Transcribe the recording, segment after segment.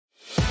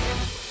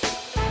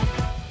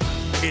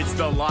It's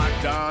the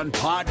Locked On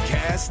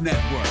Podcast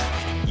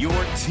Network, your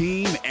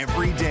team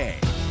every day.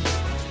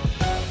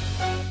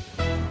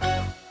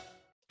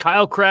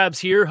 Kyle Krabs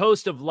here,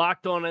 host of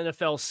Locked On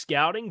NFL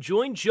Scouting.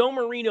 Join Joe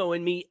Marino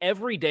and me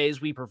every day as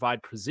we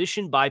provide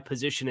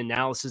position-by-position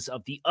analysis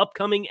of the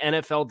upcoming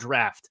NFL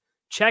Draft.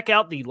 Check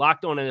out the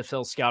Locked On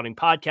NFL Scouting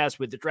podcast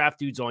with the Draft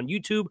Dudes on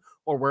YouTube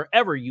or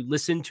wherever you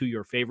listen to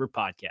your favorite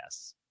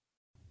podcasts.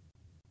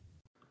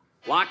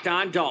 Locked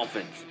On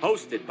Dolphins,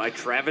 hosted by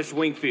Travis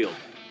Wingfield,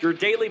 your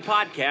daily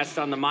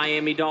podcast on the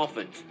Miami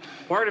Dolphins,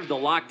 part of the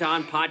Locked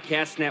On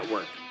Podcast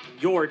Network,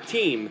 your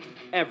team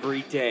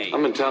every day.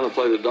 I'm in town to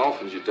play the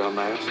Dolphins, you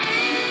dumbass.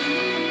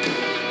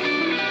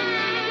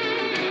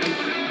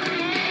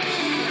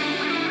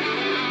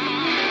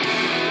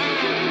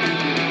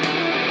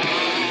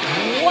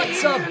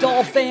 What's up,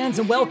 Dolph fans,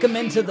 and welcome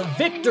into the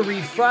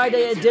Victory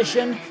Friday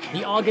edition,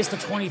 the August the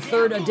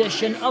 23rd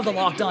edition of the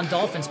Locked On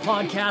Dolphins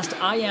podcast.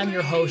 I am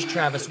your host,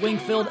 Travis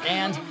Wingfield,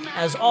 and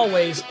as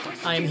always,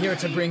 I am here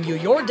to bring you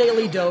your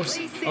daily dose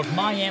of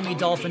Miami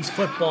Dolphins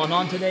football. And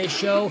on today's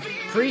show,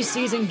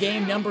 preseason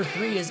game number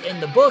 3 is in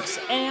the books,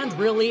 and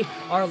really,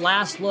 our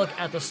last look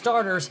at the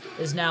starters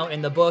is now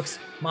in the books.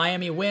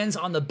 Miami wins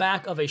on the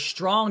back of a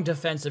strong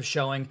defensive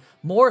showing,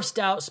 more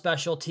stout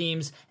special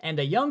teams, and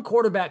a young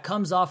quarterback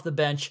comes off the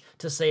bench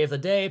to save the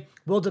day.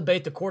 We'll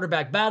debate the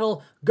quarterback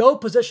battle, go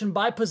position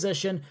by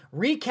position,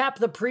 recap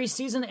the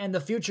preseason and the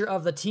future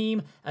of the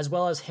team, as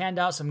well as hand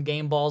out some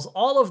game balls,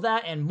 all of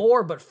that and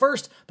more. But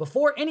first,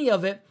 before any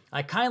of it,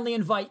 I kindly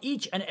invite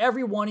each and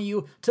every one of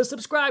you to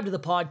subscribe to the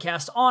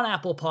podcast on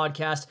Apple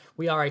Podcast.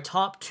 We are a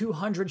top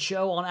 200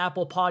 show on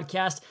Apple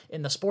Podcast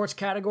in the sports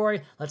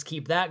category. Let's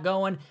keep that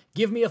going.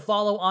 Give me a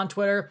follow on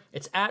Twitter.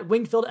 It's at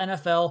Wingfield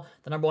NFL,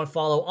 the number one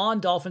follow on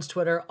Dolphins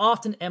Twitter,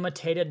 often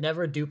imitated,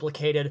 never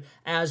duplicated,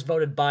 as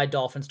voted by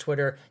Dolphins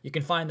Twitter. You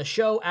can find the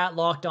show at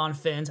Locked On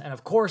Fins, and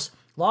of course,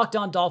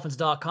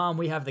 LockedOnDolphins.com.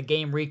 We have the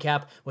game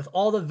recap with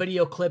all the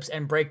video clips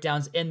and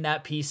breakdowns in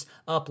that piece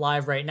up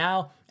live right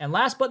now. And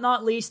last but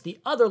not least, the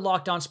other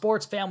Locked On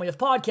Sports family of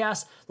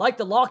podcasts, like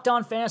the Locked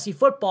On Fantasy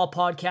Football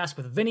podcast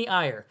with Vinny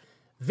Iyer.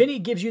 Vinny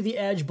gives you the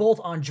edge both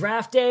on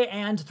draft day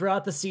and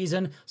throughout the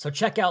season, so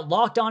check out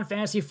Locked On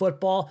Fantasy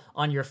Football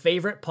on your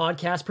favorite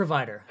podcast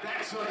provider.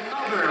 That's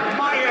another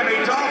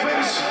Miami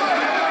Dolphins.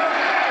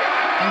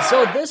 And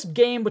so this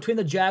game between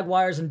the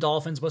Jaguars and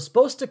Dolphins was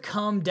supposed to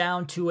come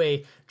down to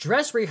a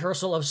dress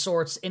rehearsal of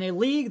sorts in a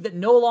league that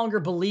no longer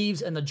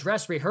believes in the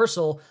dress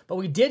rehearsal, but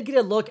we did get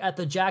a look at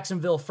the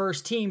Jacksonville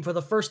first team for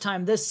the first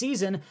time this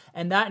season,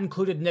 and that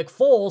included Nick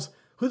Foles,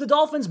 who the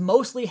Dolphins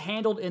mostly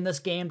handled in this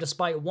game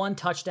despite one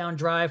touchdown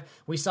drive.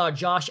 We saw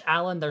Josh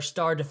Allen, their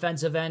star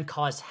defensive end,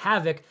 cause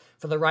havoc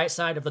for the right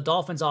side of the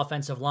Dolphins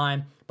offensive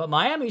line. But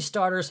Miami's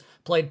starters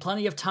played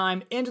plenty of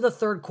time into the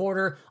third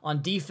quarter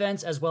on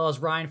defense, as well as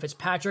Ryan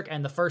Fitzpatrick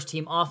and the first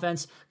team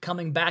offense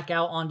coming back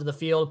out onto the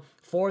field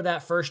for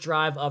that first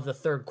drive of the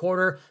third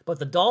quarter. But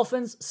the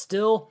Dolphins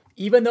still,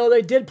 even though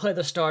they did play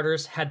the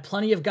starters, had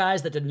plenty of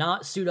guys that did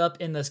not suit up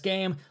in this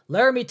game.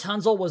 Laramie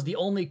Tunsil was the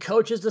only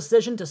coach's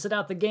decision to sit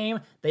out the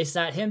game. They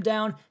sat him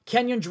down.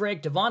 Kenyon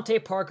Drake,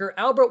 Devontae Parker,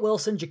 Albert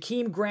Wilson,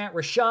 Jakeem Grant,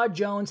 Rashad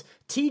Jones,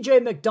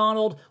 TJ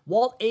McDonald,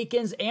 Walt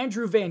Aikens,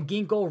 Andrew Van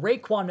Ginkel,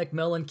 Raekwon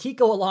McMillan,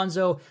 Kiko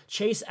Alonso,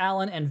 Chase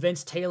Allen, and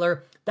Vince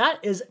Taylor. That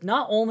is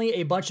not only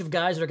a bunch of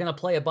guys that are going to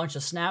play a bunch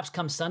of snaps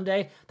come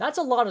Sunday, that's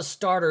a lot of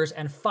starters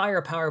and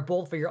firepower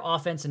both for your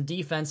offense and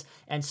defense,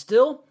 and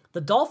still,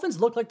 the Dolphins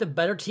look like the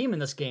better team in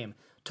this game.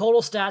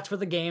 Total stats for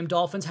the game,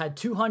 Dolphins had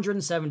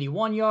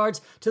 271 yards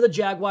to the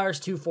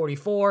Jaguars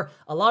 244.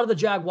 A lot of the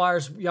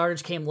Jaguars'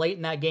 yardage came late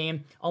in that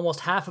game.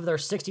 Almost half of their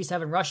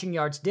 67 rushing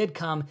yards did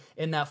come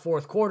in that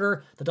fourth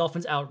quarter. The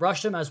Dolphins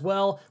outrushed them as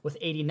well with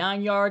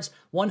 89 yards,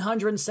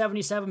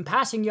 177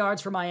 passing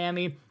yards for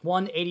Miami,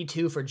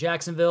 182 for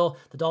Jacksonville.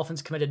 The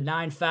Dolphins committed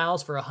 9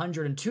 fouls for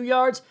 102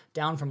 yards,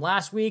 down from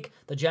last week.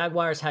 The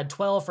Jaguars had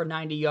 12 for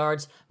 90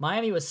 yards.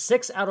 Miami was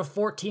 6 out of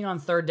 14 on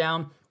third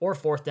down or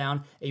fourth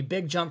down, a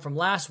big jump from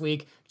last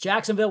week.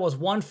 Jacksonville was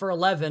 1 for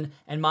 11,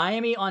 and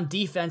Miami on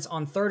defense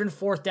on third and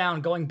fourth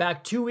down, going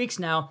back 2 weeks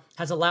now,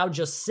 has allowed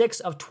just 6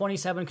 of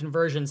 27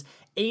 conversions.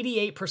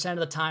 88% of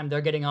the time they're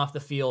getting off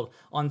the field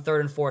on third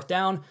and fourth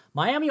down.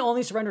 Miami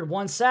only surrendered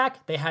 1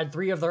 sack. They had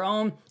 3 of their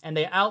own, and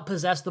they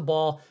outpossessed the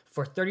ball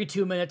for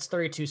 32 minutes,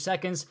 32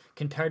 seconds,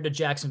 compared to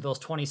Jacksonville's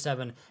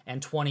 27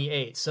 and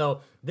 28.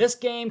 So this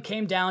game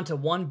came down to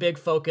one big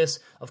focus.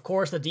 Of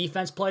course, the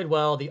defense played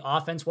well. The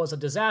offense was a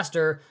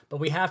disaster,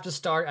 but we have to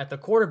start at the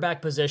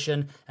quarterback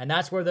position, and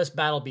that's where this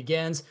battle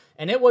begins.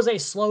 And it was a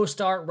slow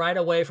start right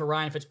away for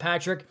Ryan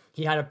Fitzpatrick.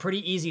 He had a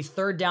pretty easy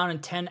 3rd down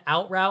and 10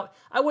 out route.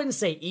 I wouldn't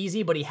say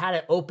easy, but he had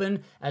it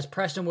open as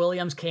Preston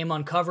Williams came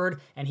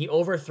uncovered and he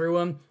overthrew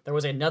him. There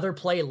was another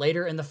play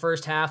later in the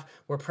first half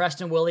where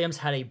Preston Williams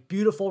had a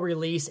beautiful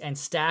release and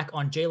stack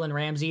on Jalen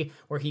Ramsey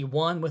where he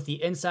won with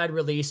the inside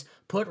release,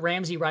 put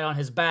Ramsey right on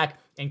his back,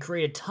 and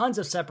created tons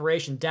of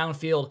separation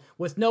downfield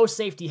with no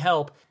safety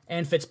help,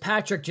 and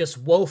Fitzpatrick just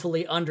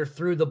woefully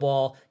underthrew the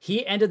ball.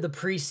 He ended the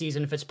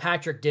preseason,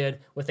 Fitzpatrick did,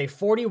 with a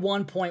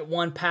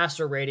 41.1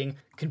 passer rating,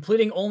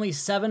 completing only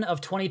 7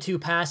 of 22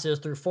 passes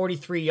through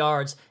 43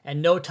 yards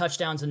and no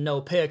touchdowns and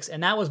no picks,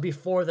 and that was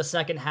before the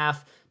second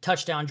half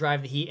touchdown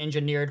drive that he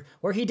engineered,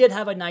 where he did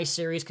have a nice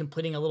series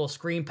completing a little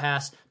screen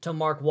pass to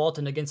Mark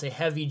Walton against a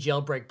heavy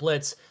jailbreak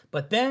blitz.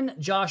 But then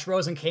Josh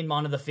Rosen came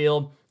onto the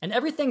field, and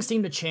everything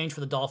seemed to change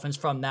for the Dolphins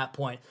from that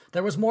point.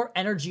 There was more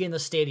energy in the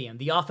stadium.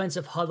 The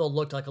offensive huddle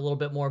looked like a little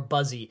bit more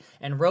buzzy,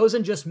 and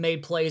Rosen just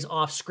made plays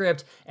off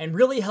script and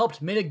really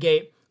helped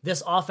mitigate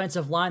this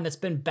offensive line that's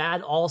been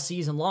bad all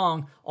season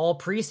long, all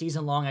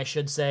preseason long, I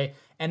should say.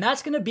 And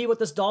that's going to be what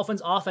this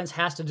Dolphins offense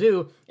has to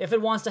do if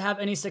it wants to have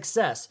any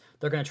success.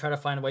 They're going to try to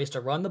find ways to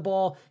run the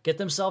ball, get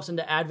themselves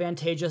into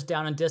advantageous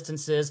down and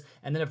distances,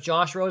 and then if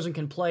Josh Rosen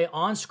can play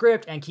on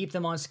script and keep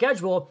them on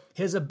schedule,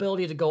 his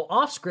ability to go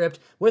off script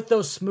with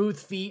those smooth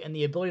feet and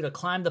the ability to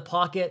climb the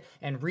pocket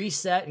and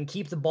reset and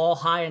keep the ball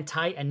high and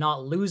tight and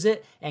not lose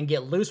it and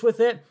get loose with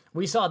it.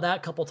 We saw that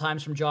a couple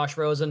times from Josh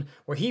Rosen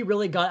where he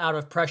really got out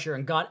of pressure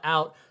and got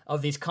out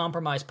of these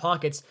compromised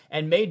pockets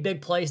and made big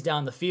plays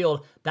down the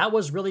field. That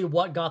was really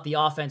what got the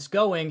offense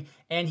going,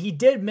 and he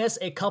did miss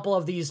a couple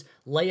of these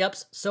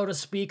layups, so to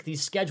speak,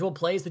 these scheduled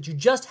plays that you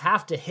just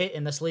have to hit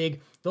in this league.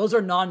 Those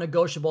are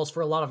non-negotiables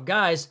for a lot of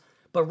guys,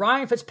 but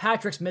Ryan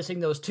Fitzpatrick's missing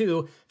those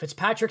too.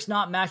 Fitzpatrick's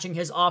not matching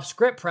his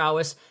off-script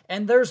prowess,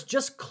 and there's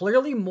just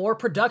clearly more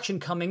production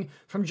coming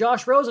from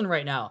Josh Rosen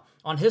right now.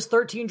 On his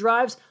 13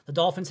 drives, the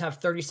Dolphins have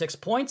 36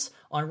 points.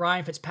 On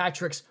Ryan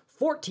Fitzpatrick's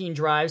 14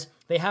 drives,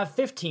 they have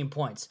 15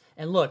 points.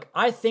 And look,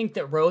 I think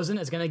that Rosen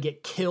is going to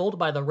get killed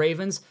by the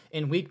Ravens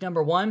in week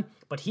number 1,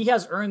 but he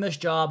has earned this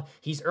job.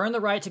 He's earned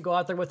the right to go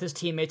out there with his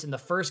teammates in the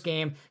first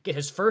game, get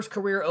his first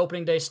career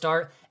opening day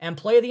start, and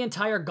play the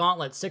entire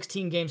gauntlet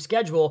 16-game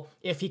schedule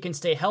if he can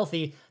stay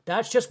healthy.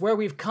 That's just where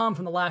we've come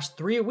from the last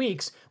 3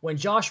 weeks when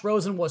Josh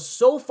Rosen was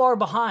so far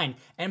behind.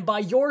 And by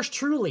yours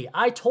truly,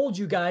 I told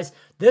you guys,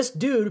 this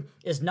dude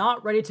is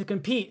not ready to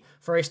compete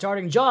for a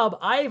starting job.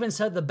 I even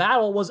said the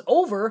battle was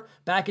over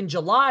back in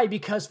July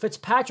because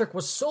Fitzpatrick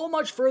was so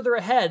much further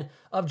ahead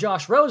of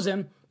Josh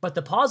Rosen. But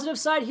the positive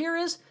side here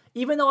is,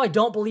 even though I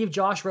don't believe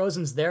Josh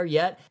Rosen's there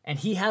yet, and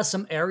he has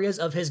some areas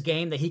of his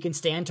game that he can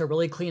stand to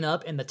really clean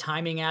up in the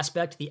timing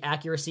aspect, the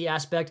accuracy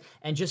aspect,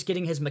 and just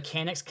getting his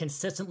mechanics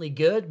consistently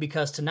good,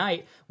 because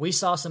tonight we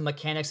saw some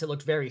mechanics that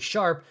looked very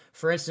sharp.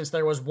 For instance,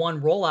 there was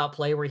one rollout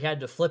play where he had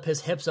to flip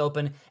his hips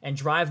open and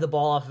drive the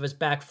ball off of his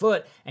back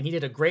foot, and he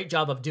did a great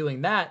job of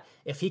doing that.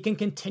 If he can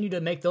continue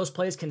to make those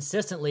plays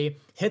consistently,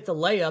 hit the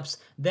layups,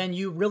 then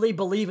you really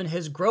believe in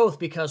his growth,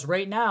 because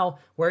right now,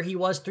 where he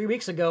was 3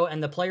 weeks ago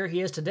and the player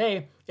he is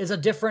today is a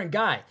different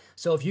guy.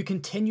 So if you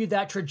continue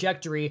that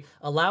trajectory,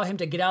 allow him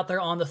to get out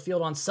there on the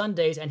field on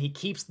Sundays, and he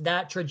keeps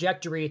that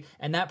trajectory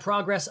and that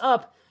progress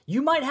up,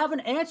 you might have an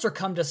answer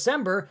come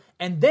December.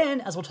 And then,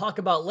 as we'll talk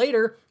about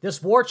later,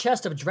 this war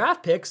chest of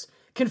draft picks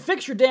can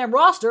fix your damn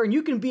roster, and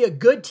you can be a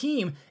good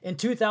team in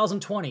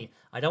 2020.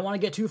 I don't want to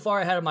get too far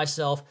ahead of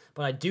myself,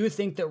 but I do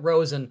think that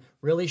Rosen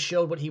really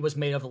showed what he was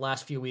made of the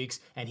last few weeks,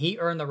 and he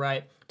earned the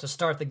right to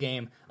start the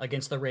game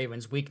against the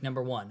Ravens week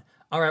number 1.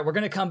 All right, we're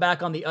going to come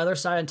back on the other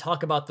side and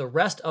talk about the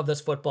rest of this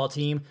football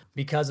team,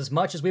 because as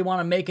much as we want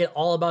to make it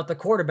all about the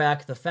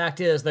quarterback, the fact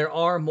is there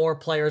are more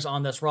players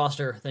on this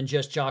roster than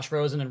just Josh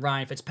Rosen and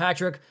Ryan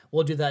Fitzpatrick.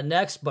 We'll do that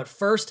next, but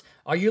first,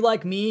 are you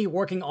like me,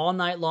 working all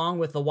night long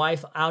with the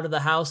wife out of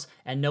the house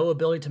and no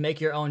ability to make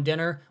your own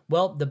dinner?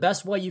 Well, the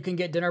best way you can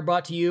get dinner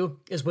brought to you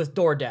is with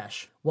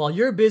DoorDash. While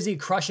you're busy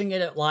crushing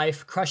it at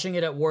life, crushing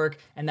it at work,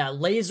 and that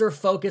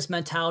laser-focused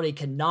mentality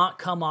cannot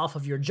come off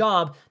of your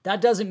job,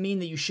 that doesn't mean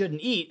that you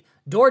shouldn't eat.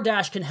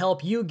 DoorDash can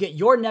help you get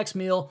your next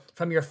meal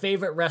from your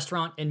favorite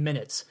restaurant in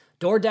minutes.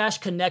 DoorDash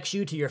connects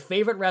you to your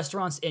favorite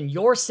restaurants in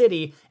your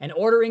city, and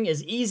ordering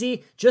is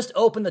easy. Just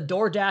open the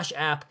DoorDash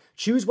app,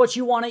 choose what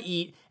you want to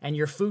eat, and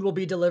your food will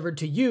be delivered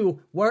to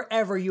you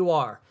wherever you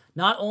are.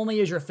 Not only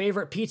is your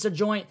favorite pizza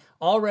joint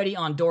already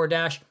on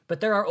DoorDash,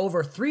 but there are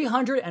over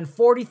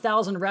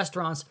 340,000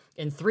 restaurants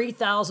in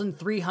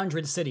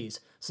 3,300 cities.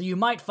 So you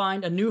might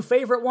find a new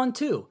favorite one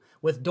too.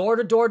 With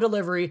door-to-door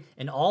delivery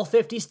in all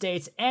 50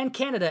 states and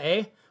Canada,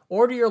 eh?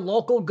 Order your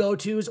local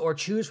go-tos or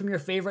choose from your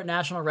favorite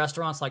national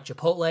restaurants like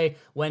Chipotle,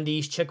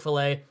 Wendy's,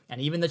 Chick-fil-A,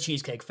 and even the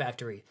Cheesecake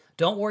Factory.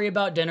 Don't worry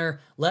about dinner.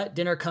 Let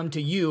dinner come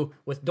to you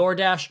with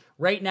DoorDash.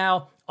 Right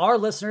now, our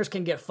listeners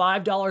can get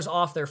 $5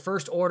 off their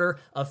first order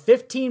of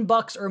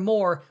 $15 or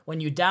more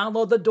when you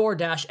download the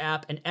DoorDash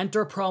app and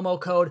enter promo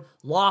code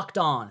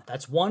LOCKEDON.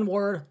 That's one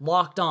word,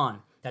 locked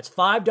on. That's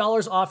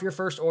 $5 off your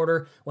first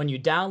order when you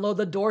download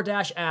the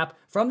DoorDash app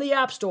from the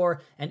App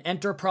Store and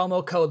enter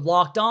promo code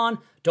Locked On.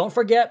 Don't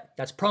forget,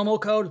 that's promo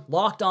code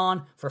Locked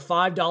On for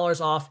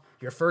 $5 off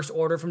your first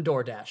order from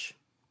DoorDash.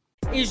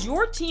 Is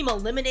your team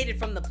eliminated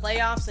from the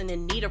playoffs and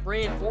in need of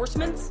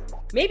reinforcements?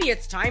 Maybe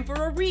it's time for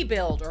a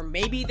rebuild, or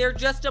maybe they're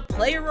just a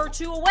player or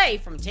two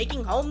away from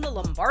taking home the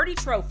Lombardi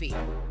Trophy.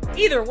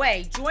 Either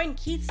way, join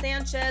Keith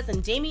Sanchez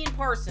and Damian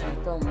Parson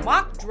for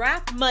Mock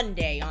Draft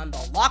Monday on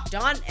the Locked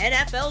On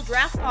NFL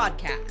Draft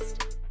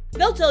Podcast.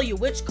 They'll tell you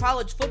which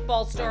college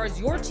football stars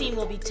your team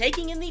will be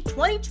taking in the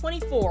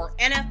 2024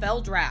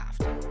 NFL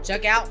Draft.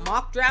 Check out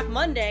Mock Draft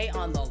Monday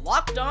on the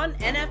Locked On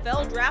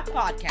NFL Draft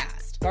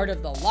Podcast, part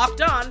of the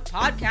Locked On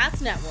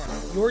Podcast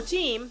Network, your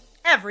team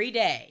every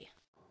day.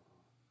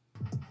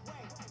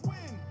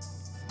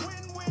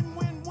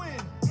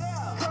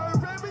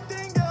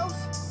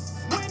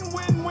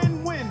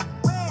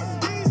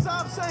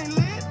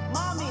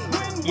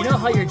 You know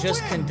how you're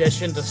just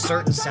conditioned to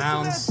certain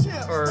sounds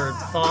or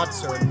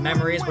thoughts or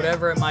memories,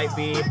 whatever it might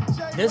be?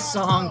 This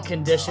song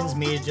conditions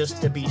me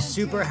just to be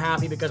super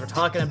happy because we're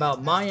talking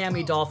about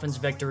Miami Dolphins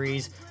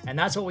victories, and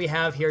that's what we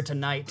have here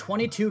tonight.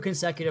 22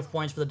 consecutive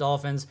points for the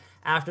Dolphins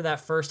after that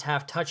first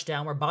half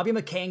touchdown where Bobby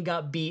McCain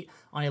got beat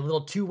on a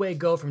little two-way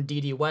go from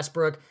D.D.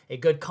 Westbrook, a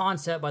good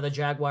concept by the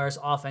Jaguars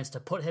offense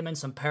to put him in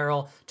some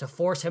peril, to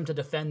force him to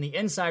defend the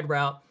inside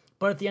route.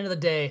 But at the end of the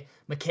day,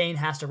 McCain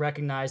has to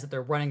recognize that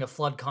they're running a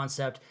flood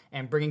concept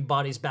and bringing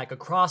bodies back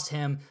across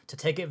him to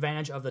take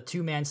advantage of the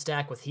two-man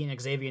stack with he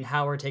and Xavier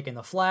Howard taking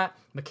the flat.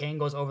 McCain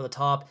goes over the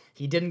top.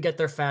 He didn't get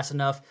there fast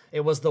enough. It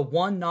was the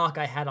one knock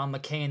I had on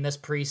McCain this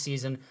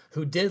preseason,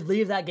 who did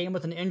leave that game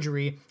with an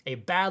injury, a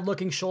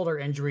bad-looking shoulder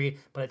injury,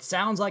 but it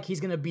sounds like he's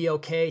going to be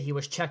okay. He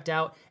was checked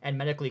out and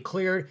medically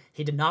cleared.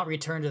 He did not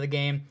return to the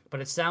game, but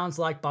it sounds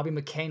like Bobby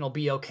McCain will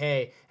be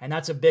okay, and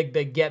that's a big,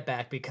 big get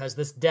back because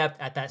this depth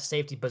at that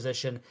safety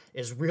position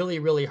is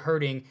really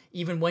hurting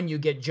even when you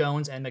get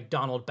Jones and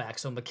McDonald back.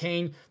 So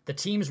McCain, the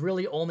team's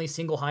really only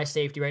single high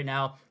safety right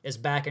now, is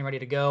back and ready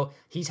to go.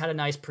 He's had a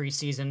nice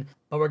preseason,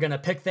 but we're going to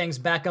pick things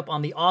back up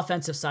on the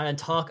offensive side and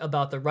talk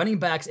about the running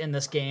backs in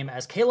this game.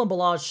 As Kalen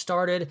Ballage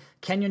started,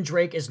 Kenyon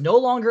Drake is no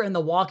longer in the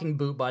walking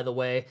boot, by the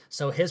way,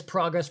 so his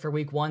progress for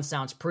week 1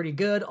 sounds pretty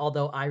good,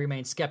 although I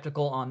remain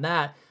skeptical on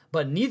that.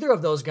 But neither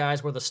of those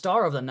guys were the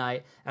star of the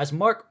night, as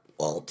Mark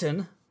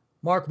Walton,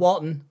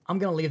 I'm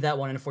going to leave that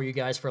one in for you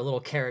guys for a little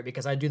carrot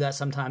because I do that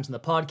sometimes in the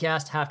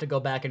podcast, have to go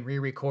back and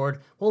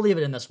re-record. We'll leave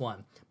it in this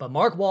one. But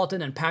Mark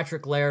Walton and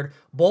Patrick Laird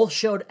both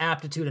showed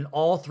aptitude in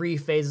all 3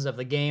 phases of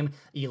the game.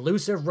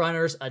 Elusive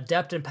runners,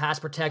 adept in pass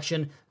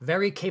protection,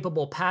 very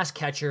capable pass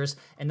catchers.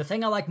 And the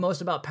thing I like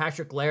most about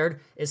Patrick Laird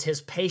is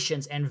his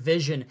patience and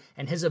vision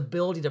and his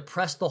ability to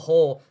press the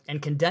hole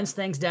and condense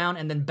things down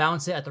and then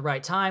bounce it at the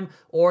right time,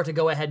 or to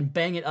go ahead and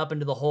bang it up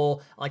into the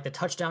hole like the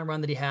touchdown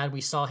run that he had.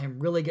 We saw him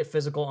really get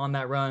physical on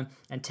that run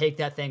and take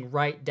that thing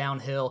right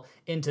downhill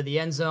into the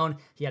end zone.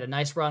 He had a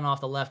nice run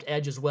off the left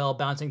edge as well,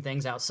 bouncing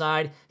things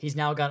outside. He's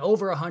now got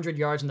over 100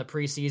 yards in the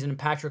preseason, and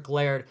Patrick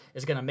Laird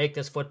is going to make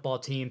this football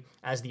team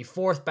as the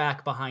 4th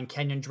back behind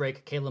Kenyon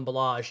Drake, Kalen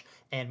Ballage,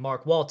 and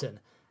Mark Walton.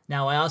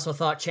 Now, I also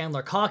thought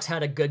Chandler Cox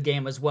had a good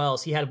game as well,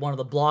 as he had one of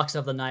the blocks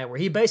of the night where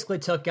he basically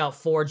took out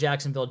 4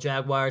 Jacksonville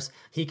Jaguars.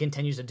 He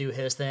continues to do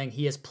his thing.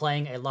 He is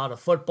playing a lot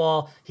of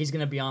football. He's going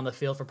to be on the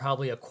field for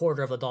probably a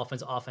quarter of the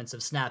Dolphins'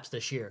 offensive snaps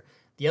this year.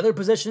 The other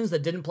positions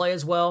that didn't play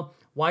as well,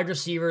 wide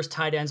receivers,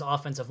 tight ends,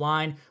 offensive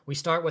line. We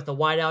start with the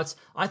wideouts.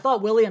 I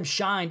thought Williams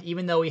shined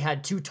even though he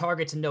had 2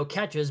 targets and no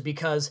catches,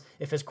 because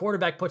if his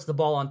quarterback puts the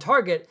ball on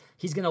target,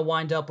 he's going to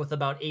wind up with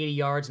about 80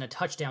 yards and a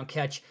touchdown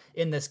catch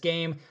in this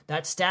game.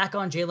 That stack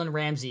on Jalen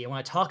Ramsey, and when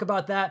I talk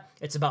about that,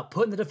 it's about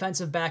putting the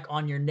defensive back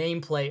on your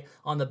nameplate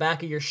on the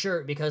back of your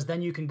shirt, because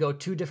then you can go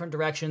 2 different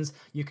directions.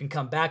 You can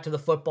come back to the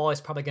football.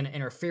 He's probably going to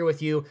interfere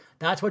with you.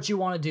 That's what you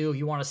want to do.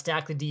 You want to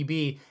stack the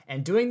DB,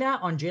 and doing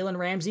that on Jalen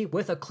Ramsey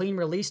with a clean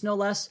release, no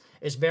less,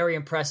 is very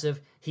impressive.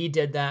 He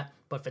did that,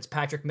 but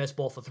Fitzpatrick missed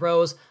both the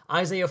throws.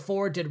 Isaiah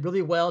Ford did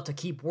really well to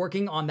keep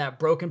working on that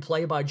broken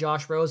play by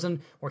Josh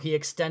Rosen where he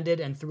extended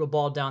and threw a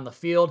ball down the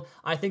field.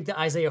 I think that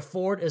Isaiah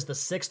Ford is the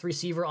 6th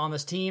receiver on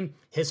this team.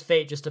 His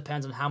fate just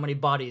depends on how many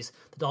bodies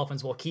the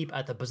Dolphins will keep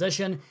at the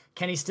position.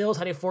 Kenny Stills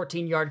had a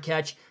 14-yard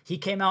catch. He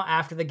came out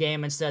after the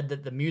game and said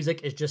that the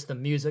music is just the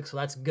music, so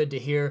that's good to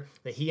hear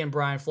that he and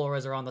Brian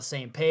Flores are on the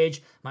same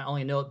page. My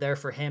only note there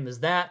for him is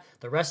that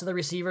the rest of the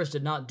receivers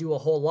did not do a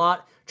whole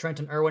lot.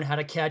 Trenton Irwin had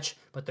a catch,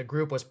 but the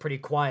group was pretty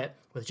quiet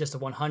with just a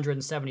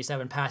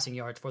 177 passing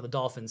yards for the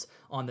Dolphins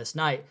on this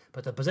night.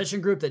 But the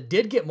position group that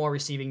did get more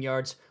receiving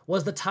yards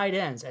was the tight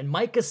ends. And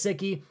Mike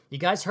Gesicki, you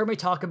guys heard me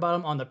talk about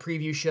him on the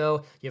preview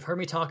show. You've heard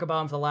me talk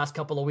about him for the last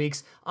couple of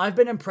weeks. I've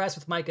been impressed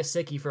with Mike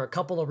Gesicki for a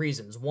couple of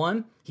reasons.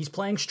 One, he's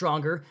playing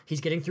stronger. He's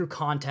getting through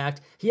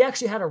contact. He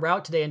actually had a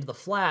route today into the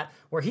flat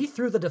where he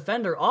threw the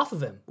defender off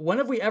of him. When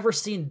have we ever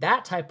seen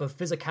that type of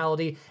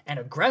physicality and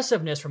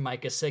aggressiveness from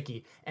Mike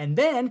Gesicki? And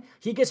then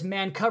he gets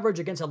man coverage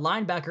against a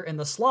linebacker in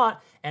the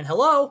slot, and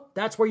hello,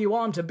 that's where you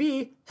want him to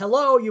be.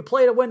 Hello, you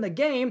play to win the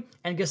game,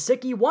 and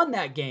Gesicki won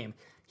that game.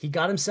 He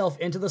got himself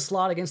into the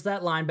slot against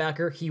that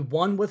linebacker. He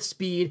won with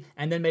speed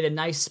and then made a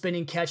nice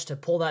spinning catch to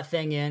pull that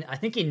thing in. I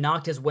think he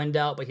knocked his wind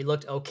out, but he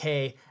looked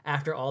okay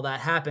after all that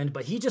happened.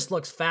 But he just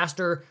looks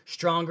faster,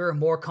 stronger,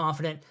 more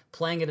confident,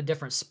 playing at a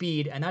different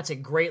speed, and that's a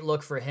great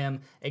look for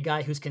him, a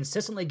guy who's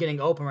consistently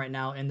getting open right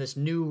now in this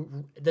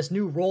new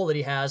role that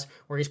he has,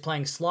 where he's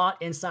playing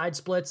slot inside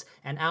splits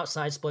and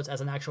outside splits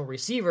as an actual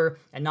receiver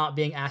and not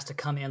being asked to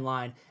come in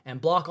line and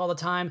block all the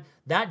time.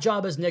 That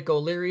job is Nick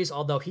O'Leary's,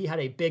 although he had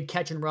a big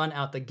catch and run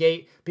out the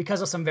gate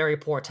because of some very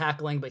poor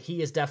tackling, but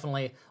he is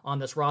definitely on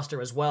this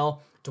roster as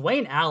well.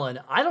 Dwayne Allen,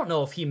 I don't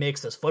know if he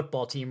makes this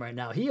football team right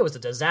now. He was a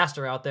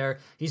disaster out there.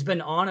 He's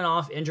been on and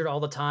off injured all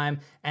the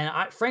time. And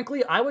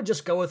frankly, I would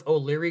just go with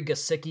O'Leary,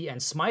 Gesicki,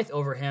 and Smythe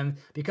over him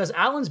because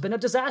Allen's been a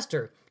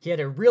disaster. He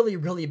had a really,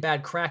 really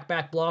bad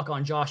crackback block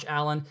on Josh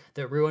Allen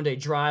that ruined a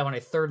drive on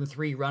a 3rd and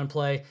 3 run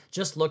play.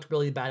 Just looked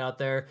really bad out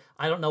there.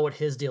 I don't know what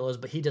his deal is,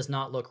 but he does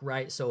not look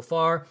right so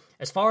far.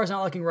 As far as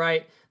not looking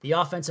right, the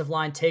offensive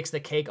line takes the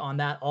cake on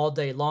that all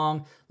day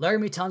long.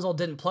 Laramie Tunsil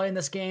didn't play in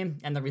this game,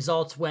 and the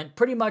results went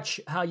pretty much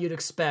how you'd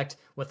expect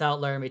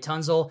without Laramie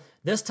Tunsil.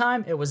 This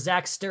time, it was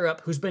Zach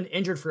Stirrup, who's been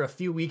injured for a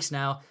few weeks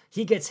now.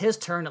 He gets his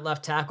turn at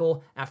left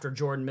tackle after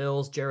Jordan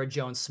Mills, Jared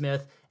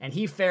Jones-Smith, and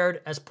he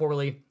fared as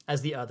poorly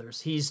as the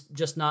others. He's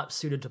just not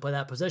suited to play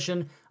that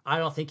position. I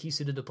don't think he's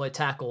suited to play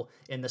tackle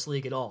in this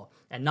league at all.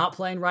 And not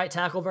playing right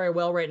tackle very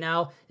well right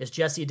now is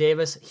Jesse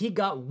Davis. He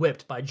got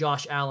whipped by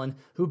Josh Allen,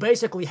 who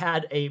basically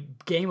had a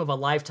game of a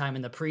lifetime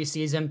in the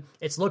preseason.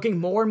 It's looking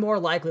more and more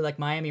likely like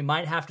Miami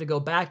might have to go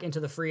back into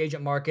the free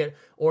agent market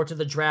or to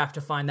the draft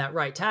to find that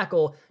right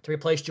tackle to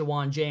replace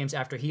Jawan James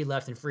after he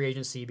left in free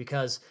agency,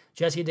 because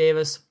Jesse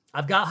Davis,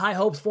 I've got high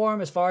hopes for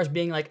him as far as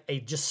being like a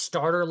just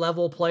starter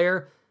level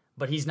player,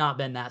 but he's not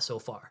been that so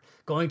far.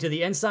 Going to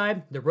the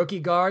inside, the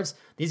rookie guards,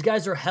 these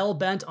guys are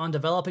hell-bent on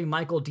developing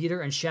Michael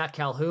Dieter and Shaq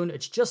Calhoun.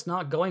 It's just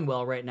not going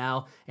well right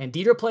now, and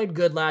Dieter played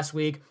good last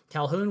week.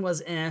 Calhoun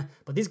was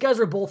but these guys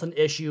are both an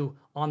issue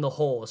on the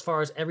whole. As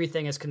far as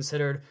everything is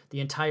considered,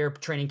 the entire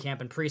training camp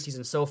and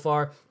preseason so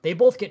far, they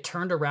both get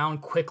turned around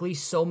quickly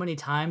so many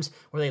times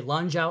where they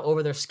lunge out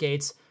over their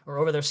skates, or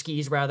over their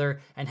skis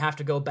rather, and have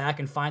to go back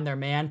and find their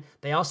man.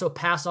 They also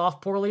pass off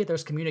poorly.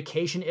 There's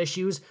communication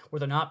issues where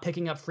they're not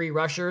picking up free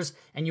rushers,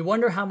 and you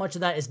wonder how much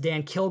of that is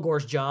Dan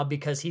Kilgore's job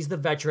because he's the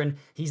veteran,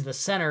 he's the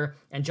center,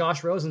 and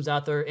Josh Rosen's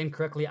out there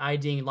incorrectly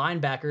IDing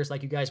linebackers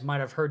like you guys might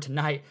have heard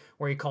tonight,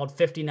 where he called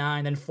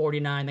 59, then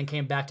 49, then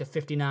came back to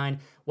 59.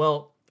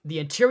 Well, the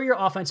interior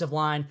offensive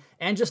line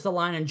and just the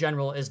line in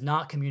general is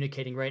not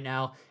communicating right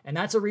now, and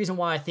that's a reason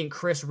why I think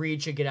Chris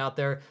Reed should get out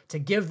there to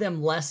give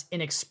them less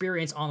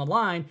inexperience on the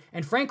line.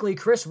 And frankly,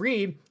 Chris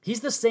Reed, he's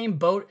the same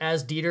boat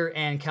as Dieter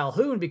and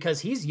Calhoun because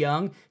he's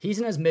young, he's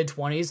in his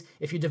mid-20s.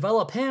 If you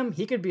develop him,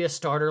 he could be a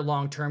starter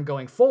long-term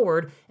going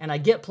forward, and I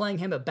get playing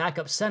him at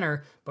backup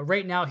center, but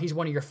right now he's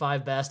one of your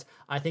 5 best.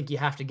 I think you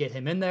have to get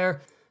him in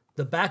there.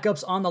 The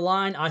backups on the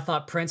line, I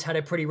thought Prince had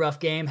a pretty rough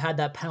game, had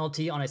that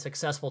penalty on a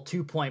successful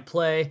 2-point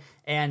play,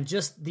 and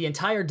just the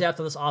entire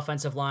depth of this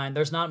offensive line,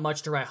 there's not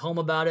much to write home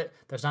about it.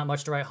 There's not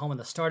much to write home in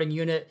the starting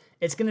unit.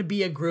 It's going to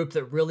be a group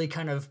that really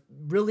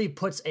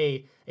puts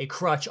a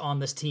crutch on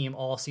this team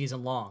all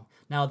season long.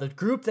 Now, the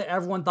group that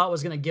everyone thought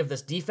was going to give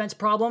this defense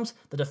problems,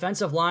 the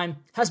defensive line,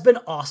 has been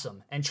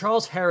awesome, and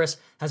Charles Harris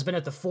has been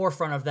at the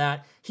forefront of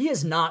that.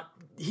 He's not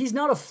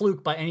a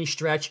fluke by any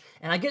stretch,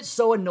 and I get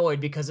so annoyed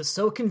because it's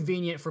so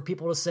convenient for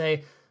people to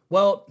say,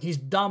 well, he's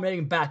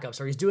dominating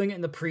backups or he's doing it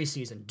in the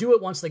preseason. Do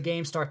it once the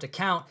games start to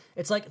count.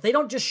 It's like they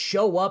don't just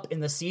show up in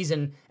the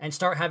season and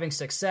start having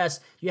success.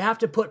 You have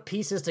to put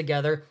pieces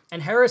together,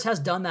 and Harris has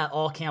done that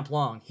all camp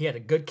long. He had a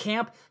good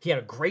camp. He had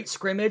a great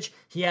scrimmage.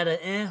 He had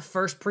a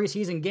first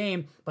preseason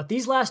game, but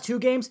these last 2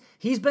 games,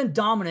 he's been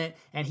dominant,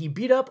 and he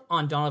beat up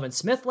on Donovan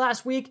Smith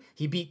last week.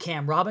 He beat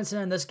Cam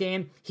Robinson in this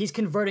game. He's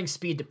converting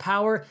speed to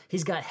power.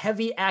 He's got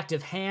heavy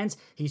active hands.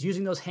 He's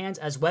using those hands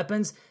as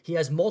weapons. He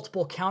has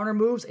multiple counter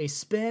moves, a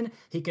spin.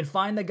 He can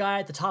find the guy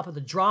at the top of the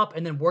drop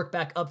and then work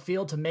back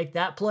upfield to make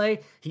that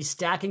play. He's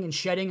stacking and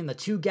shedding in the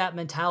 2-gap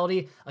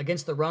mentality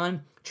against the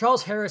run.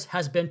 Charles Harris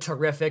has been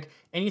terrific.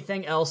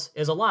 Anything else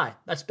is a lie.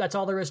 That's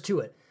all there is to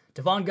it.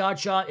 Devon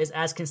Godshaw is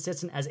as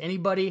consistent as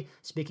anybody.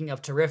 Speaking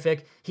of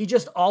terrific, he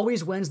just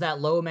always wins that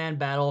low man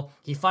battle.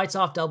 He fights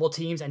off double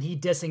teams and he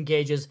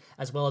disengages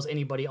as well as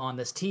anybody on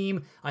this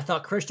team. I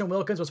thought Christian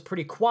Wilkins was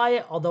pretty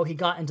quiet, although he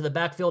got into the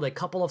backfield a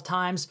couple of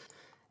times.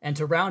 And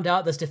to round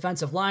out this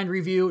defensive line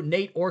review,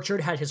 Nate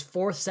Orchard had his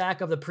 4th sack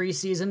of the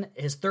preseason,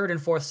 his 3rd and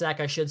 4th sack,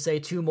 I should say,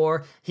 2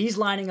 more. He's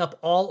lining up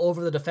all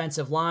over the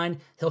defensive line.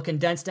 He'll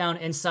condense down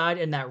inside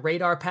in that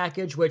radar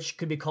package, which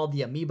could be called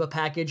the amoeba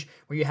package,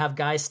 where you have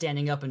guys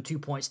standing up in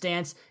 2-point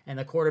stance, and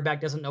the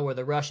quarterback doesn't know where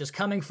the rush is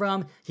coming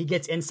from. He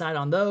gets inside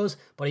on those,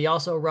 but he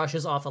also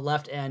rushes off the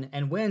left end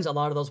and wins a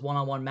lot of those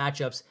one-on-one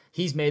matchups.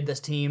 He's made this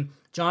team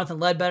Jonathan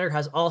Ledbetter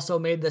has also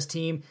made this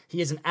team.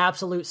 He is an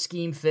absolute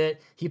scheme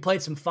fit. He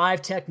played some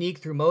 5 technique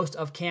through most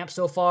of camp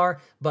so far,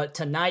 but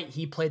tonight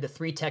he played the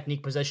 3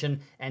 technique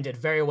position and did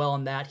very well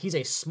in that. He's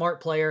a smart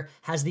player,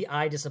 has the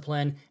eye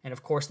discipline, and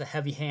of course the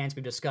heavy hands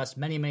we've discussed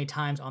many, many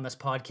times on this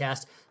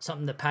podcast,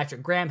 something that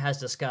Patrick Graham has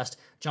discussed.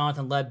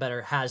 Jonathan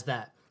Ledbetter has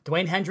that.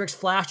 Dwayne Hendricks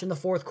flashed in the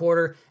fourth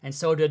quarter, and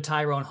so did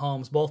Tyrone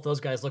Holmes. Both those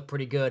guys look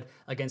pretty good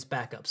against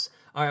backups.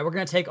 All right, we're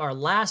going to take our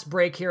last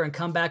break here and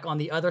come back on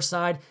the other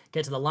side,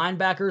 get to the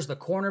linebackers, the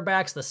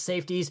cornerbacks, the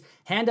safeties,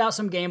 hand out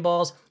some game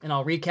balls, and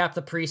I'll recap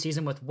the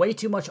preseason with way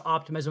too much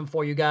optimism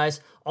for you guys.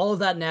 All of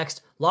that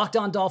next. Locked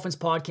On Dolphins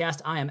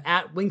podcast. I am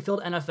at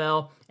Wingfield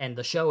NFL, and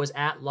the show is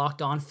at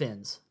Locked On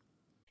Fins.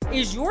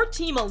 Is your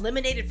team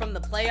eliminated from the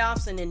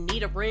playoffs and in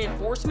need of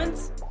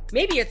reinforcements?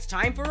 Maybe it's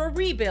time for a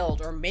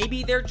rebuild, or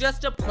maybe they're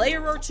just a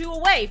player or two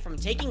away from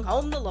taking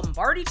home the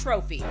Lombardi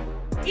Trophy.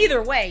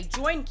 Either way,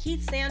 join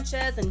Keith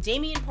Sanchez and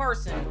Damian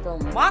Parson for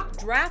Mock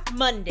Draft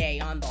Monday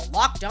on the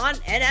Locked On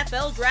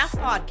NFL Draft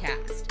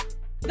Podcast.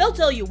 They'll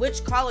tell you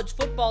which college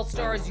football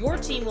stars your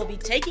team will be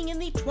taking in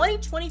the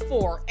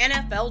 2024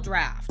 NFL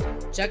Draft.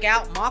 Check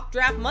out Mock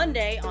Draft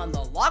Monday on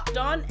the Locked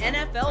On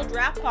NFL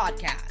Draft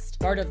Podcast,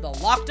 part of the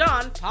Locked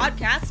On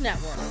Podcast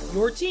Network,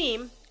 your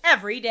team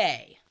every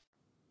day.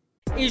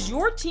 Is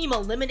your team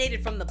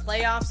eliminated from the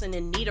playoffs and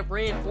in need of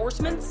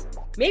reinforcements?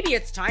 Maybe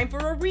it's time for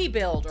a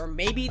rebuild, or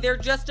maybe they're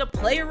just a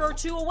player or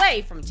two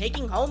away from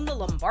taking home the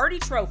Lombardi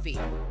Trophy.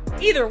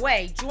 Either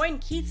way, join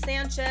Keith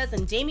Sanchez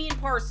and Damian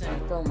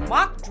Parson for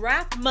Mock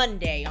Draft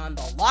Monday on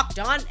the Locked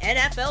On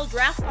NFL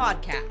Draft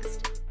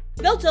Podcast.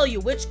 They'll tell you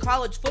which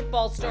college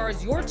football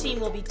stars your team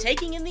will be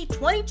taking in the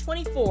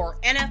 2024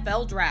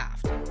 NFL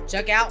Draft.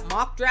 Check out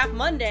Mock Draft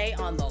Monday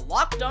on the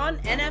Locked On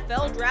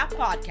NFL Draft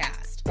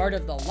Podcast, part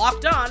of the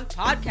Locked On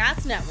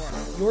Podcast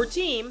Network, your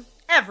team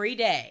every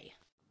day.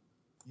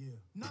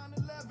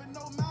 9/11,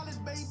 no malice,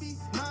 baby.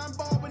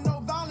 9-ball with no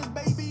violence,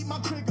 baby. My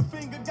trigger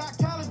finger got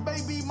callous,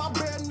 baby. My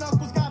bare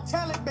knuckles got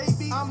talent,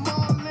 baby. I'm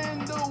all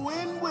in the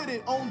wind with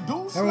it on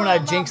deuce. Remember when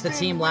I jinxed the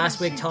team last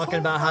week talking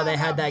about how they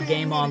had that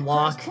game on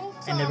lock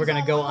and they were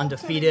going to go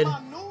undefeated?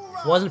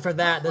 If it wasn't for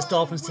that, this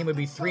Dolphins team would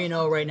be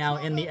 3-0 right now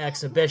in the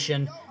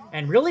exhibition.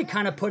 And really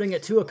kind of putting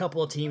it to a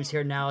couple of teams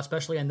here now,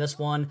 especially in this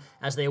one,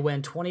 as they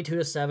win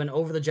 22-7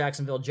 over the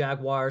Jacksonville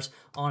Jaguars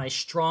on a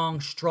strong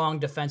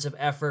defensive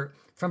effort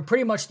from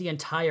pretty much the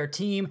entire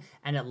team.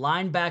 And at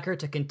linebacker,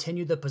 to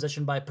continue the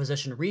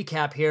position-by-position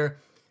recap here,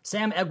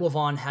 Sam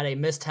Eguavoen had a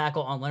missed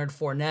tackle on Leonard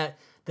Fournette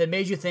that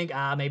made you think,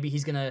 maybe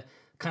he's going to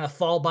kind of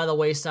fall by the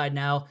wayside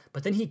now,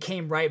 but then he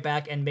came right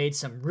back and made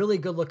some really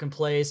good looking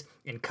plays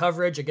in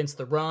coverage against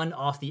the run,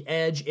 off the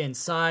edge,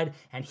 inside,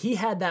 and he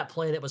had that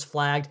play that was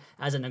flagged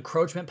as an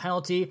encroachment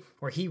penalty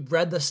where he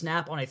read the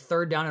snap on a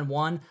 3rd down and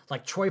 1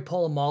 like Troy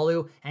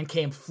Polamalu and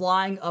came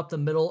flying up the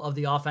middle of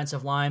the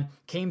offensive line,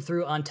 came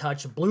through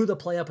untouched, blew the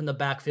play up in the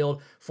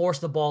backfield,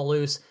 forced the ball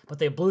loose, but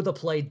they blew the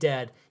play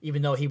dead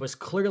even though he was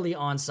clearly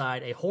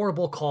onside. A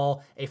horrible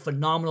call, a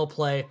phenomenal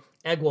play.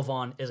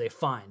 Eguavoen is a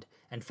find.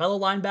 And fellow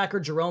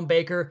linebacker Jerome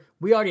Baker,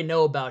 we already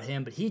know about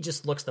him, but he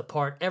just looks the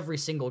part every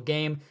single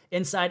game.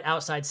 Inside,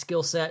 outside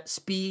skill set,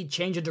 speed,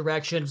 change of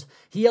directions.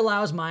 He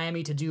allows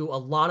Miami to do a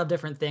lot of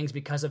different things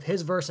because of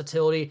his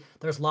versatility.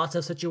 There's lots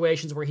of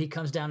situations where he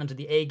comes down into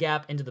the A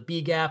gap, into the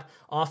B gap,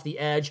 off the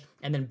edge,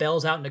 and then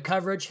bails out into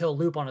coverage. He'll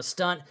loop on a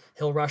stunt.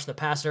 He'll rush the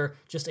passer.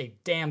 Just a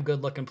damn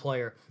good looking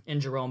player in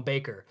Jerome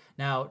Baker.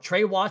 Now,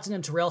 Trey Watson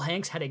and Terrell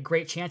Hanks had a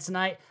great chance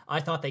tonight. I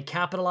thought they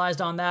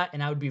capitalized on that,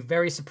 and I would be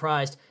very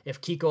surprised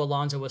if Kiko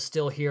Alonso was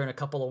still here in a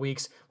couple of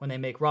weeks when they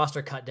make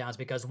roster cutdowns,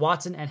 because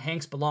Watson and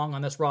Hanks belong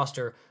on this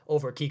roster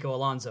over Kiko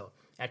Alonso.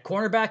 At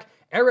cornerback,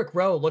 Eric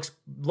Rowe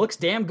looks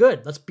damn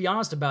good. Let's be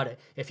honest about it.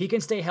 If he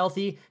can stay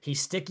healthy, he's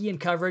sticky in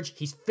coverage,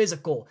 he's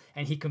physical,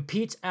 and he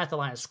competes at the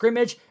line of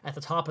scrimmage, at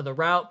the top of the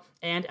route,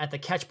 and at the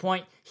catch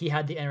point. He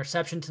had the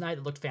interception tonight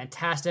that looked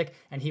fantastic,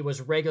 and he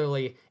was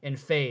regularly in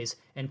phase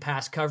in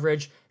pass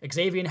coverage.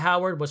 Xavier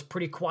Howard was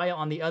pretty quiet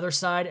on the other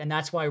side, and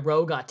that's why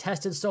Rowe got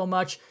tested so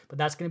much, but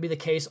that's going to be the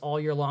case all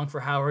year long for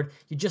Howard.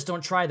 You just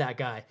don't try that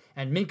guy.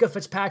 And Minkah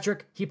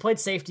Fitzpatrick, he played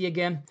safety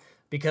again,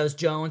 because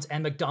Jones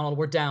and McDonald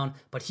were down,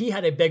 but he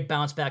had a big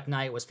bounce back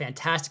night, was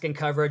fantastic in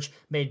coverage,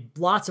 made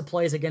lots of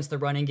plays against the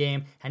running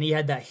game, and he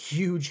had that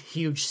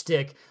huge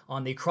stick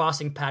on the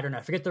crossing pattern.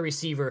 I forget the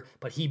receiver,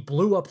 but he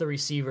blew up the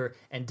receiver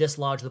and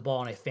dislodged the ball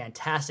on a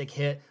fantastic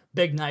hit.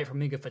 Big night from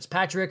Minkah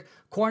Fitzpatrick.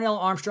 Cornell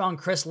Armstrong,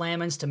 Chris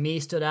Lamons, to me,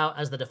 stood out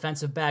as the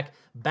defensive back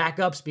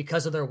backups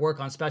because of their work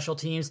on special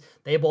teams.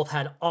 They both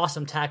had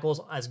awesome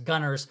tackles as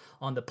gunners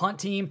on the punt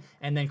team,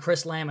 and then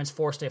Chris Lamons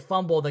forced a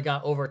fumble that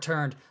got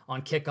overturned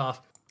on kickoff.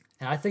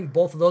 And I think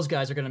both of those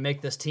guys are going to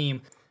make this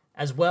team,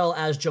 as well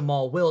as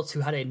Jamal Wiltz,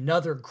 who had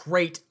another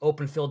great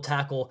open field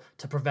tackle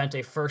to prevent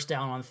a first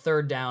down on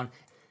 3rd down.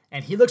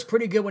 And he looks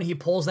pretty good when he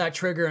pulls that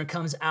trigger and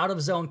comes out of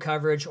zone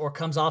coverage or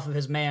comes off of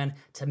his man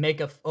to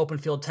make an open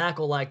field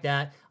tackle like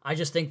that. I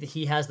just think that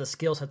he has the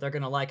skill set they're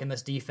going to like in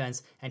this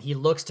defense, and he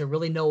looks to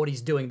really know what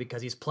he's doing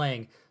because he's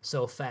playing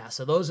so fast.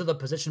 So those are the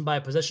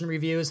position-by-position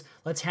reviews.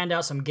 Let's hand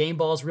out some game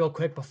balls real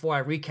quick before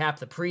I recap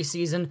the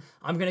preseason.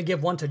 I'm going to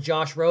give one to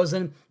Josh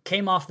Rosen.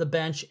 Came off the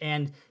bench,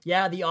 and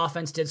yeah, the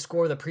offense did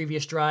score the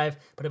previous drive,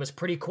 but it was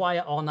pretty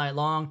quiet all night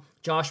long.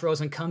 Josh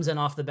Rosen comes in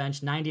off the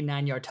bench,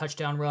 99-yard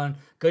touchdown run,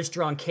 good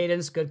strong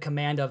cadence, good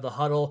command of the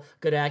huddle,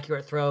 good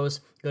accurate throws,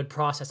 good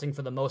processing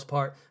for the most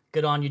part.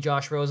 Good on you,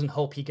 Josh Rosen.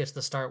 Hope he gets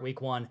the start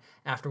week 1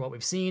 after what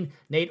we've seen.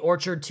 Nate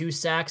Orchard, 2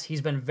 sacks.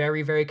 He's been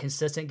very, very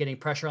consistent getting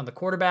pressure on the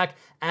quarterback,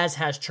 as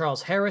has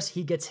Charles Harris.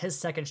 He gets his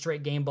second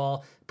straight game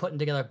ball, putting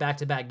together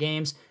back-to-back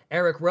games.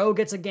 Eric Rowe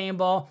gets a game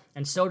ball,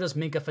 and so does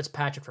Minkah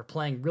Fitzpatrick for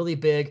playing really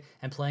big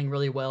and playing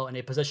really well in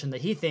a position that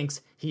he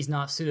thinks he's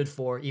not suited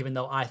for, even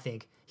though I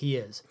think he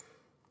is.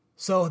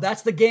 So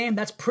that's the game.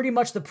 That's pretty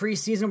much the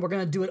preseason. We're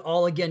going to do it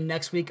all again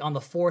next week on the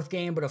 4th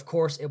game, but of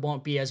course it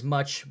won't be as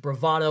much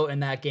bravado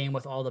in that game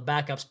with all the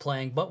backups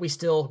playing, but we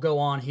still go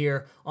on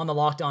here on the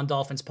Locked On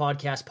Dolphins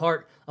podcast,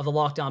 part of the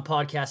Locked On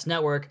Podcast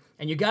Network,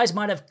 and you guys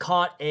might have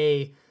caught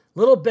a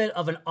little bit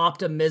of an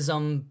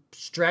optimism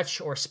stretch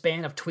or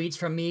span of tweets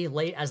from me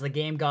late as the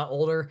game got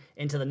older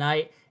into the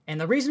night, and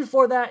the reason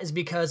for that is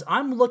because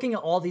I'm looking at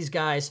all these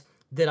guys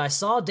that I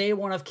saw day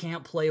 1 of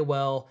camp play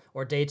well,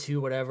 or day 2,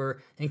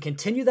 whatever, and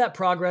continue that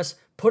progress,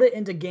 put it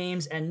into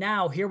games, and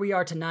now here we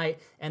are tonight,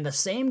 and the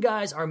same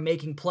guys are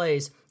making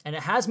plays, and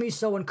it has me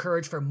so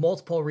encouraged for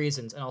multiple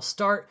reasons, and I'll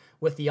start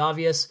with the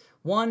obvious.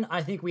 1,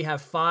 I think we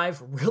have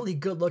 5 really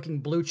good-looking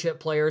blue-chip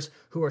players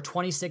who are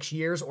 26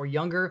 years or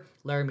younger.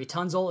 Laramie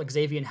Tunzel,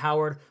 Xavier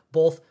Howard,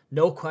 both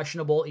no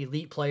questionable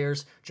elite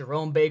players.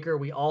 Jerome Baker,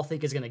 we all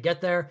think is going to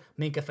get there.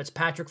 Minkah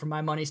Fitzpatrick, for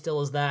my money,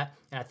 still is that.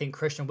 And I think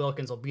Christian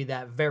Wilkins will be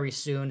that very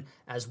soon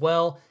as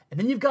well. And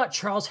then you've got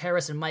Charles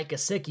Harris and Mike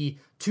Gesicki,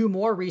 2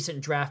 more recent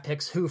draft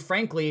picks who,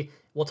 frankly,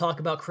 we'll talk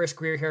about Chris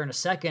Greer here in a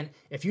second.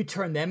 If you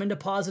turn them into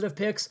positive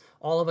picks,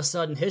 all of a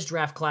sudden his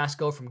draft class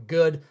go from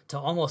good to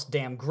almost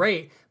damn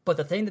great. But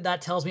the thing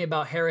that tells me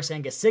about Harris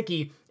and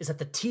Gesicki is that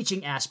the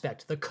teaching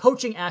aspect, the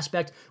coaching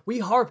aspect we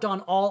harped on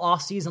all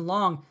offseason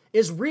long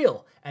is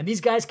real. And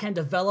these guys can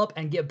develop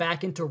and get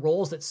back into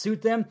roles that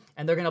suit them,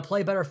 and they're going to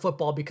play better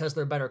football because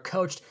they're better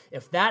coached.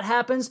 If that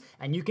happens,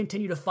 and you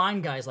continue to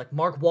find guys like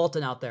Mark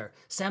Walton out there,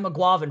 Sam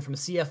McGuavin from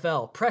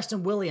CFL,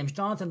 Preston Williams,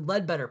 Jonathan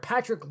Ledbetter,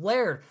 Patrick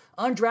Laird,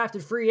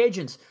 undrafted free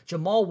agents,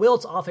 Jamal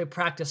Wiltz off a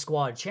practice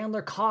squad,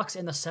 Chandler Cox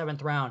in the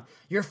 7th round.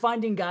 You're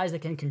finding guys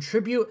that can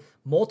contribute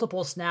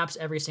multiple snaps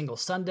every single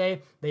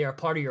Sunday. They are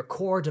part of your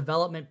core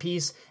development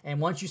piece. And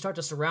once you start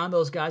to surround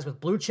those guys with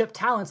blue chip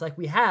talents like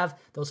we have,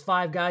 those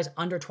 5 guys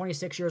under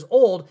 26 years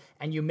old,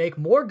 and you make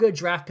more good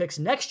draft picks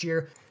next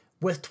year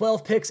with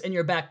 12 picks in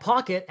your back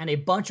pocket and a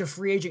bunch of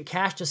free agent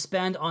cash to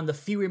spend on the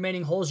few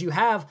remaining holes you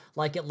have,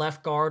 like at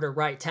left guard or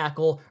right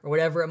tackle or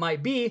whatever it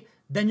might be,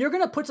 then you're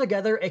going to put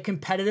together a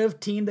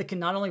competitive team that can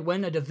not only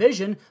win a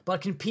division,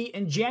 but compete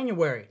in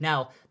January.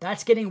 Now,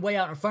 that's getting way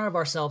out in front of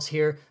ourselves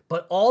here,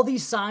 but all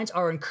these signs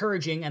are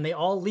encouraging, and they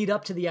all lead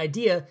up to the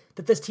idea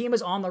that this team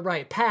is on the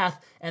right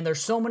path, and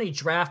there's so many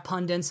draft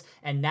pundits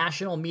and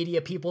national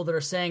media people that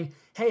are saying,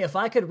 hey, if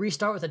I could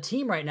restart with a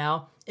team right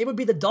now, it would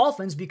be the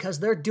Dolphins because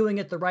they're doing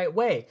it the right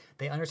way.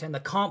 They understand the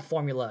comp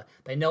formula.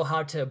 They know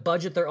how to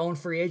budget their own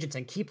free agents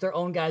and keep their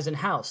own guys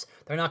in-house.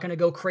 They're not going to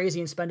go crazy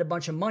and spend a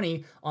bunch of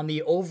money on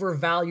the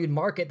overvalued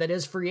market that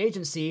is free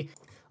agency,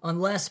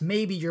 unless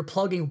maybe you're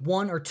plugging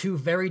 1 or 2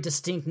 very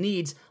distinct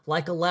needs,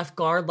 like a left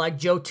guard like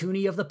Joe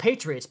Thuney of the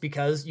Patriots,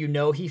 because you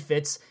know he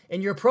fits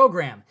in your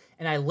program.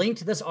 And I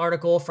linked this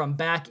article from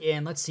back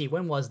in, let's see,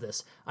 when was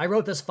this? I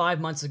wrote this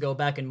 5 months ago,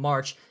 back in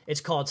March.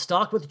 It's called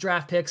Stocked with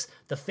Draft Picks,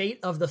 The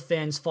Fate of the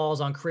Fins Falls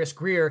on Chris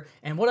Greer.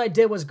 And what I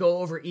did was go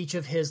over each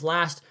of his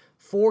last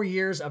 4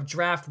 years of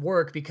draft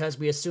work, because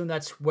we assume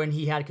that's when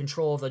he had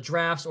control of the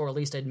drafts, or at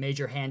least a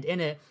major hand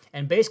in it,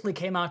 and basically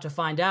came out to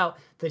find out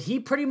that he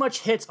pretty much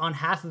hits on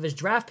half of his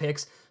draft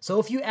picks. So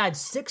if you add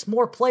 6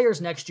 more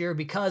players next year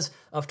because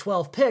of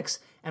 12 picks,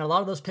 and a lot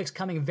of those picks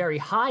coming very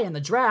high in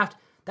the draft,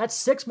 that's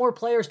 6 more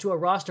players to a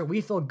roster we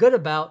feel good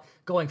about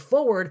going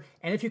forward.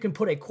 And if you can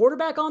put a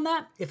quarterback on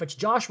that, if it's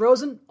Josh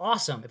Rosen,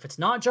 awesome. If it's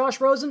not Josh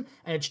Rosen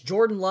and it's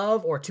Jordan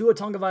Love or Tua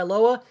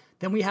Tagovailoa,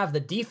 then we have the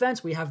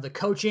defense, we have the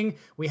coaching,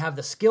 we have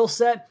the skill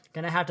set.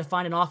 Going to have to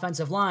find an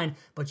offensive line,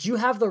 but you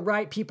have the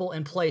right people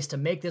in place to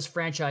make this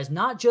franchise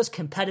not just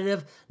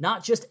competitive,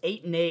 not just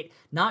 8-8,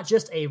 not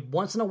just a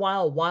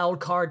once-in-a-while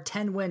wild card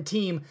 10-win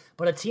team,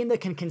 but a team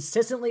that can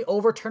consistently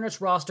overturn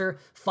its roster,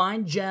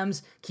 find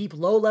gems, keep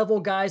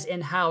low-level guys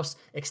in-house,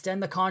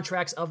 extend the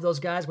contracts of those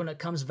guys when it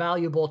comes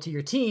valuable to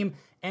your team,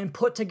 and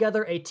put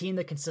together a team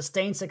that can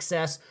sustain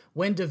success,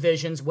 win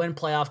divisions, win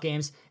playoff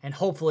games, and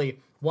hopefully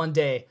one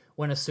day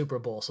win a Super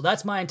Bowl. So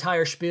that's my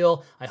entire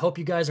spiel. I hope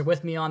you guys are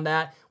with me on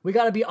that. We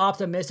got to be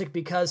optimistic,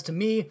 because to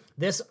me,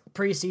 this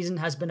preseason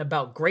has been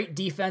about great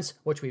defense,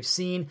 which we've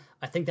seen.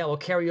 I think that will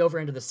carry over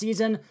into the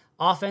season.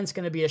 Offense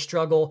going to be a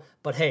struggle,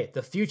 but hey,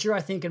 the future,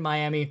 I think, in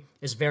Miami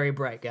is very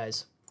bright,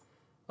 guys.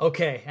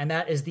 Okay, and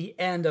that is the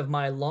end of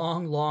my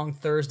long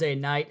Thursday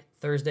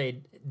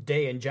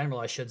day in general,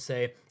 I should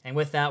say. And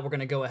with that, we're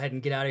going to go ahead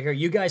and get out of here.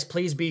 You guys,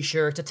 please be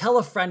sure to tell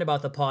a friend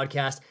about the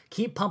podcast.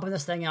 Keep pumping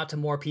this thing out to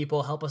more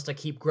people. Help us to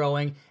keep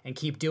growing and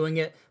keep doing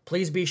it.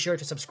 Please be sure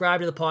to subscribe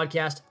to the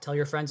podcast. Tell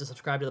your friends to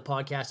subscribe to the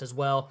podcast as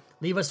well.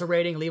 Leave us a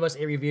rating. Leave us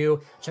a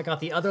review. Check out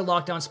the other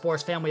Locked On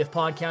Sports family of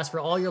podcasts for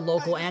all your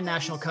local and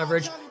national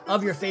coverage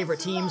of your favorite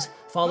teams.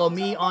 Follow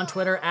me on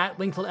Twitter at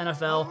Wingfield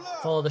NFL.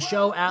 Follow the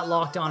show at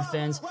Locked On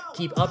Fins.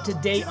 Keep up to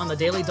date on the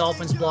Daily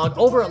Dolphins blog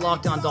over at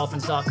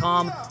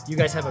LockedOnDolphins.com. You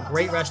guys have a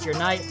great rest of your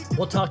night.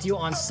 We'll talk to you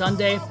on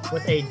Sunday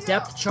with a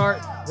depth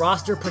chart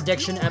roster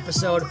prediction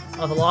episode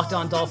of the Locked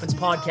On Dolphins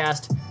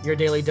podcast, your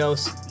daily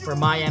dose for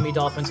Miami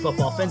Dolphins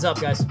football. Fins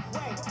up, guys.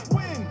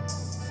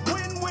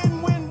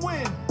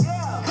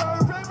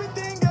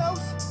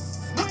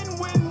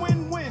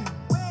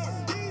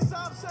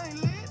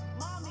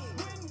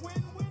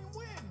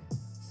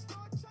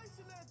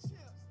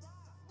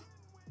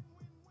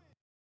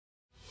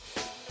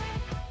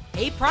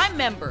 Hey, Prime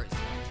members,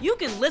 you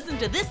can listen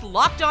to this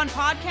Locked On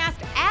podcast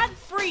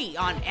ad-free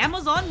on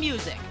Amazon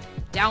Music.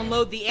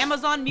 Download the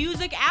Amazon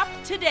Music app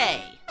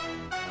today.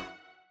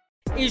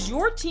 Is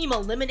your team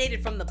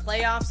eliminated from the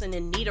playoffs and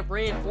in need of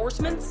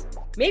reinforcements?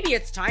 Maybe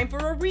it's time for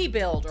a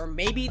rebuild, or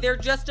maybe they're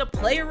just a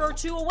player or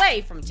two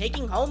away from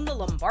taking home the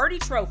Lombardi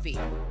Trophy.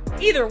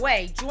 Either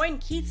way, join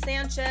Keith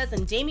Sanchez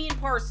and Damian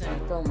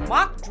Parson for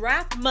Mock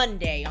Draft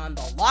Monday on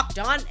the Locked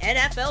On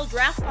NFL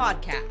Draft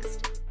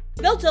Podcast.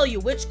 They'll tell you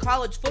which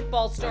college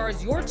football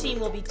stars your team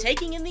will be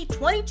taking in the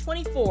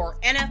 2024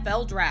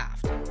 NFL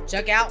Draft.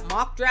 Check out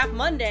Mock Draft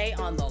Monday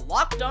on the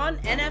Locked On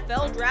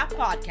NFL Draft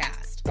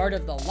Podcast, part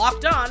of the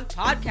Locked On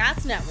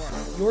Podcast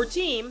Network. Your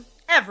team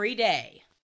every day.